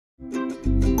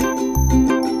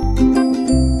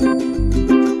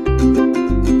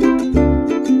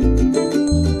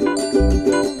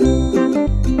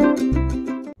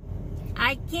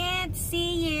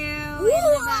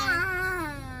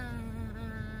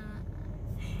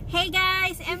Hey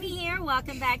guys, Emmy here.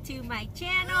 Welcome back to my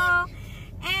channel,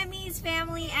 Emmy's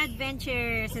Family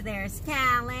Adventures. So there's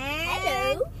Callan.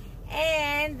 Hello.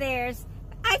 And there's,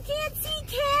 I can't see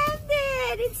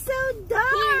Camden. It's so dark.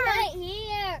 He's right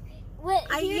here.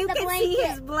 Here's you the can blanket. see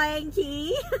his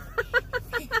blankie.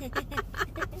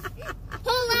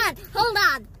 Hold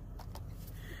on.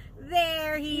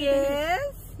 There he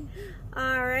is.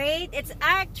 All right, it's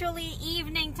actually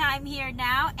evening time here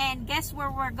now, and guess where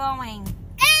we're going?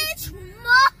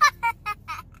 H-Mart.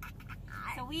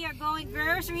 So we are going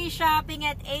grocery shopping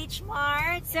at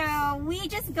H-Mart. So we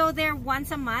just go there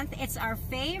once a month. It's our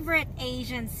favorite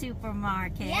Asian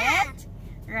supermarket. Yeah.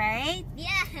 Right?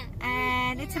 Yeah.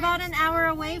 And it's about an hour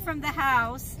away from the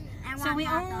house. So we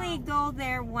hot only dog. go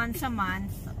there once a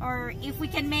month, or if we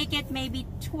can make it, maybe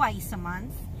twice a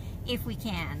month, if we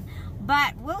can.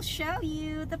 But we'll show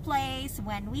you the place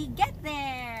when we get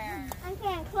there. Okay,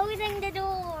 I'm closing the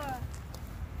door.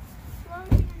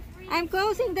 I'm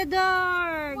closing the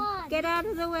door. One. Get out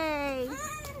of the way.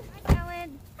 Hi,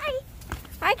 Ellen. Hi.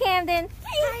 Hi, Camden.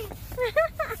 Hi.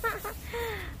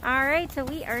 All right, so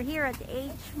we are here at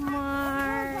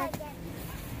H-Mart.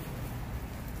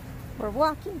 We're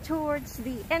walking towards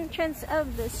the entrance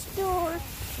of the store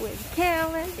with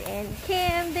Callan and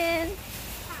Camden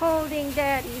holding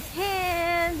Daddy's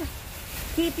hand.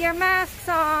 Keep your masks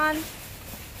on.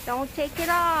 Don't take it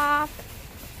off.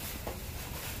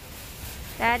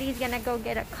 Daddy's gonna go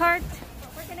get a cart.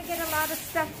 We're gonna get a lot of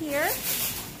stuff here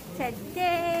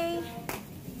today.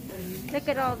 Look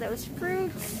at all those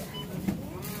fruits.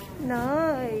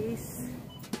 Nice.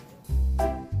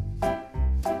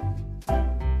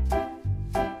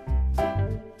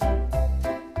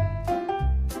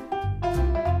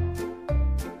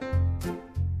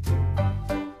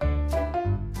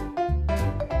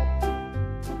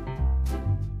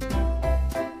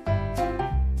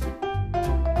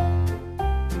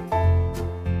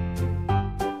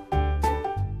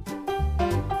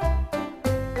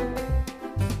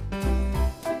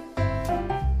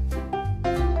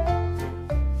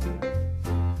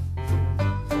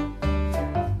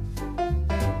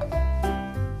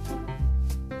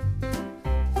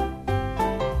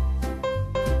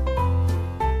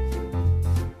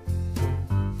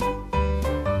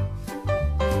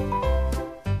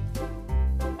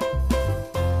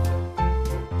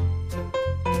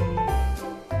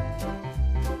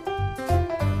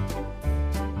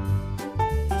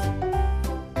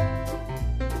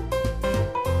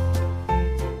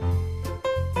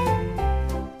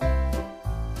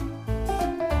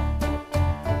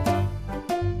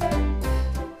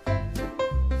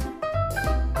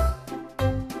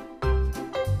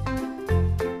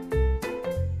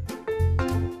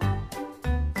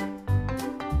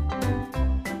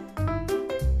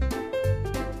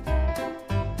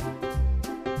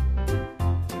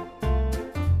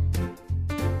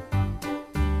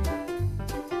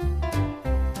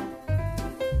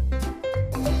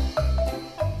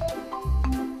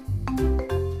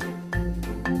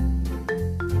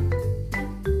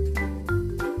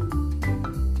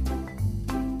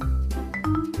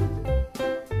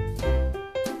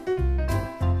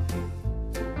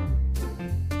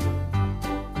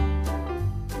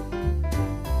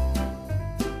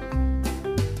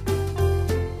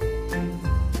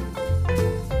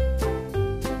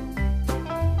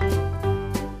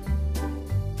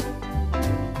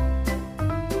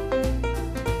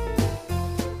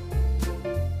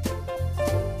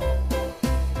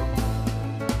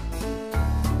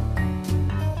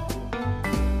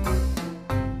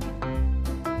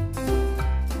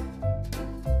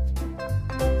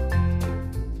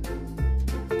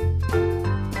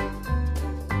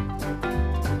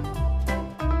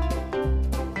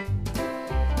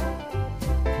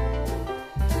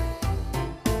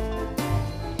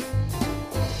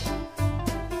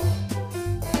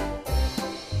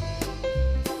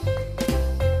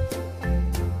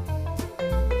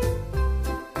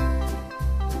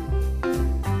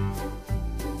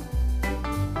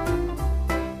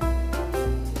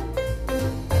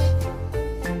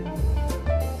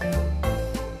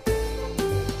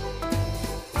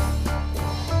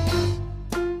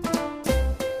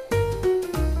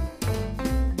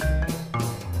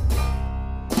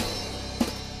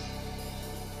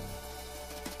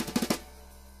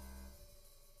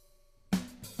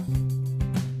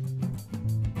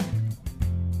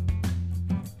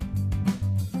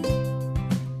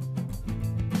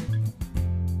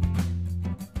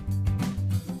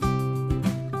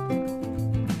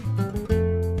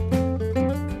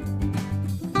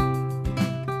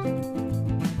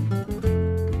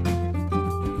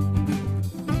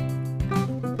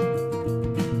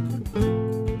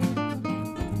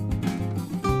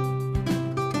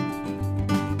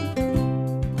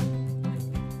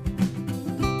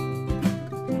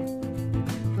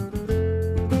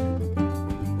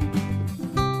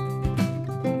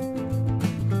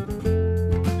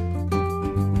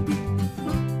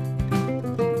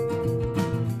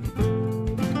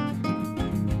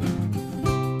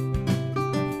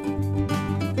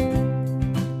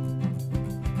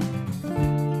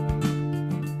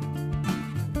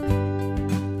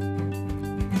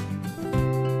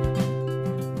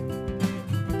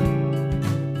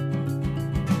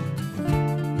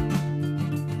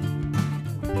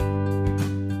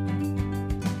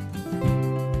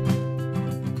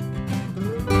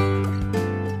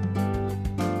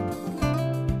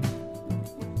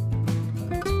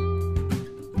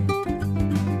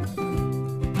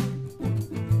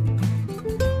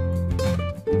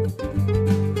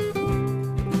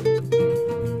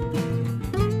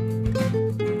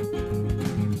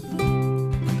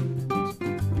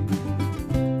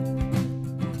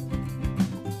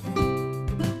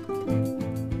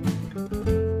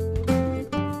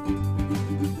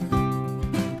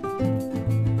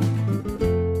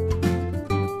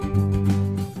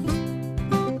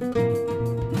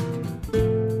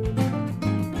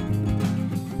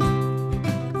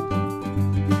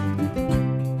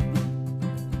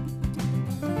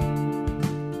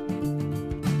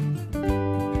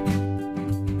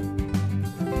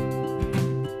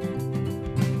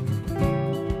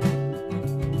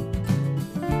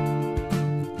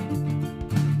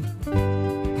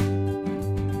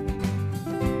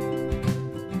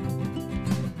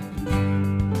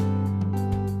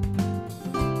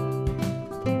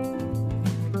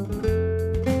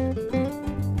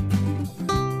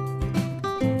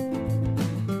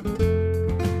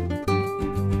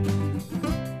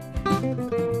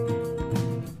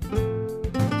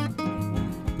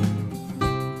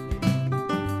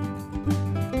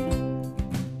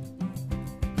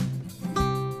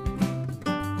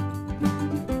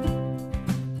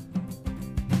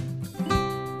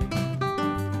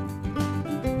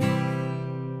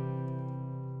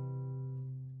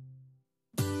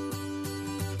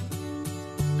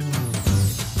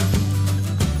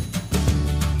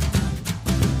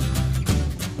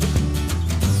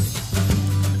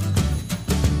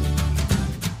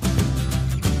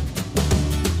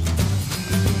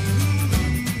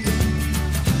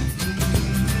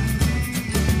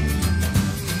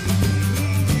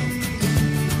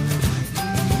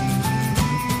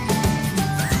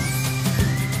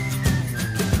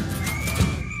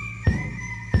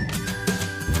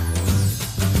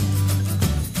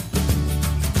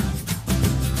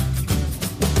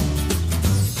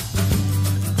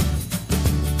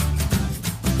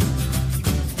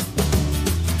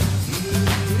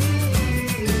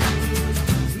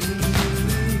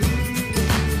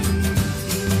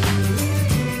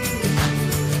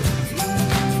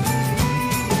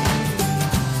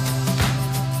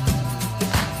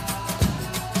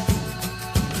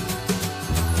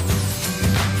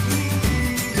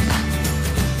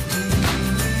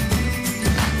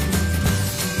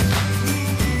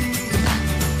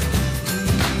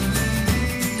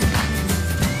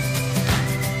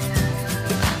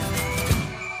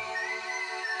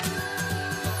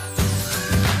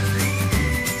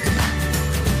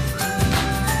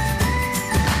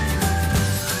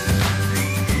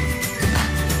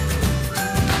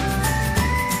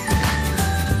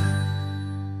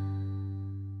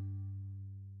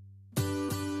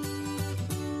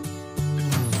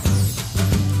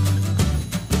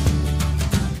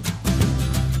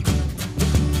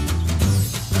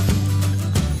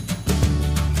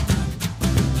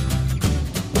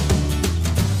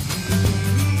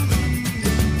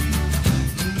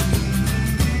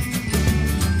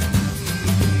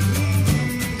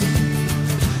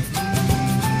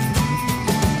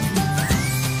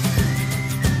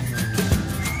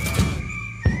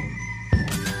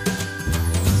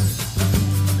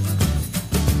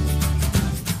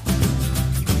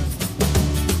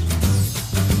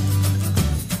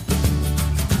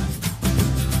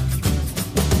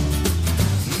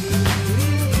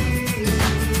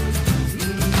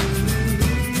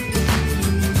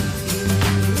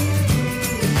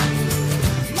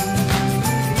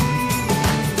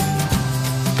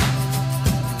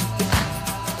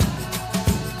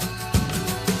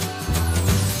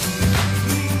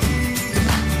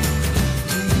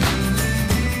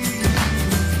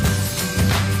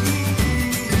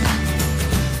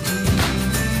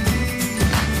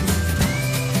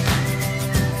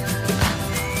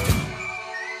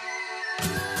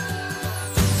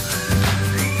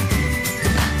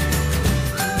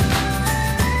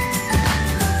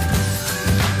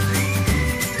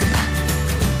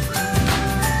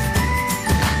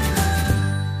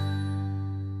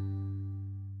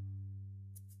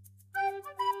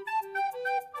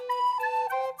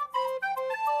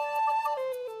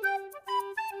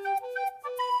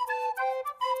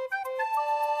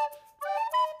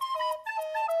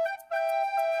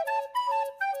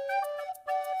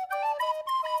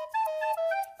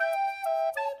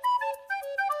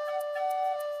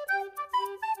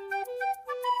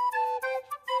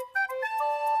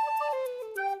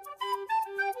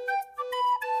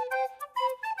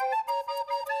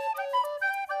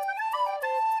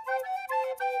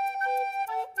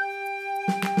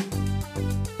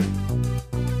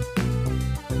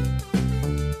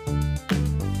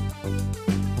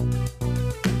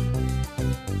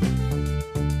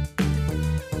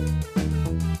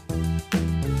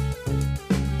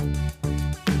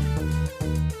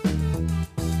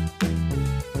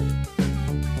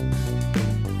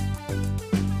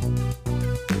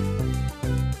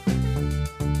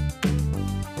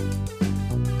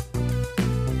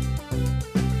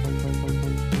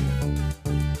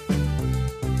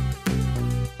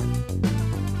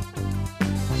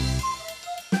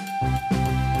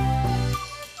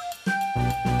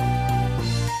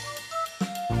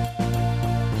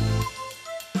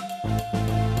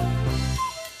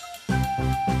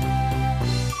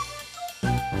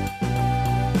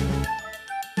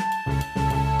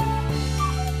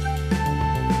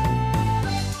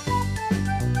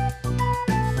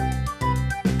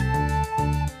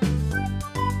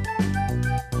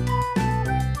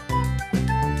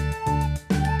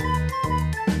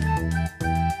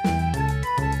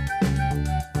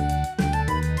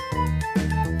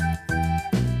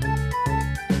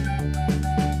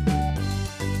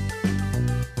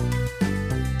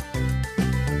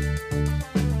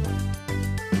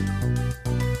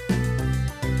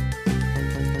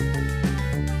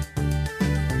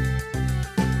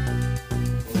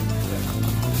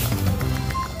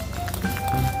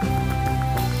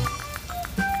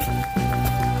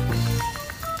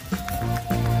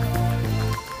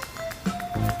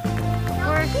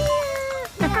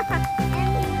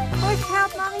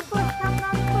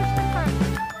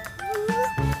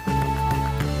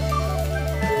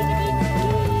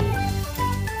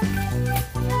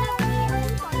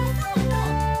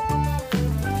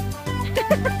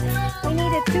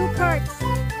 2 carts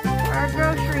for our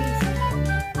groceries.